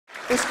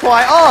It's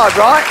quite odd,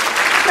 right?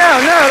 No,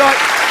 like...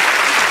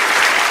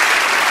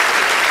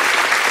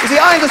 You see,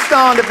 I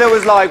understand if there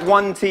was like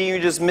one T, you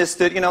just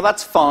missed it, you know,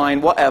 that's fine,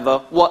 whatever.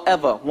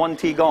 One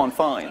T gone,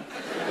 fine.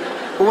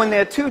 But when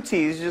there are two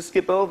T's, you just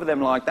skip over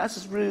them like, that's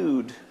just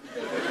rude.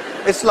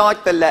 It's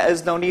like the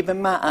letters don't even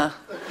matter.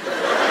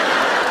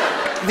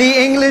 The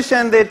English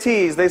and their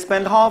T's, they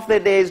spend half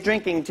their days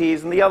drinking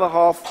teas and the other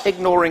half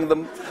ignoring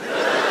them.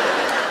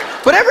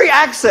 But every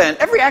accent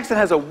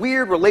has a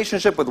weird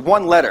relationship with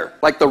one letter.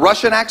 Like the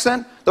Russian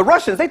accent. The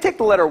Russians, they take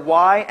the letter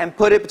Y and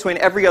put it between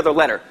every other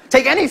letter.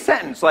 Take any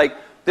sentence, like,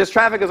 this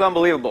traffic is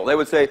unbelievable. They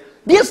would say,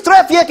 this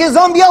traffic is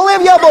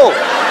unbelievable.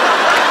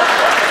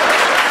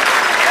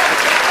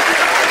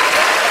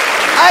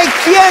 I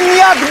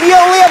cannot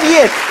believe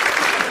it.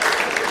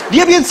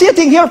 We've been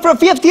sitting here for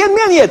 15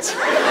 minutes.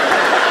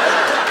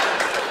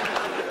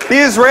 The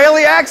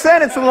Israeli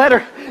accent, it's the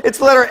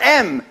letter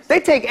M. They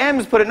take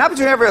M's, put it not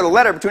between every other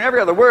letter, between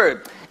every other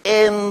word.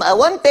 I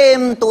want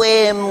them to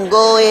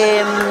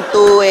go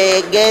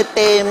to get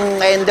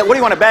and what do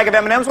you want, a bag of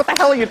M&Ms? What the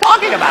hell are you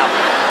talking about?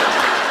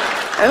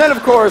 And then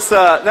of course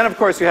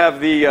you have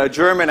the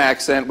German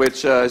accent,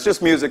 which is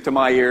just music to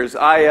my ears.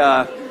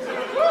 Yeah,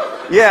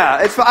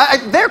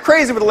 they're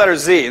crazy with the letter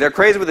Z. They're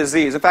crazy with the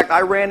Z's. In fact,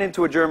 I ran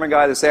into a German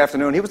guy this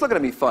afternoon. He was looking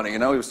at me funny, you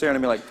know. He was staring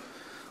at me like,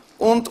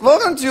 "Und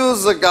weren't you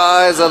the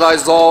guy that I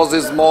saw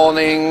this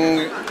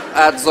morning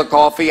at the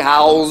coffee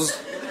house?"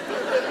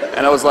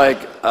 And I was like,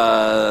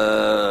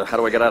 how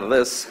do I get out of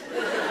this?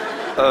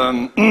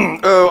 I'm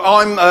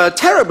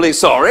terribly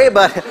sorry,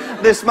 but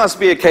this must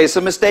be a case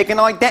of mistaken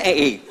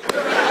identity.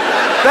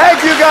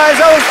 Thank you, guys.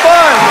 That was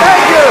fun.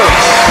 Thank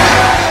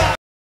you.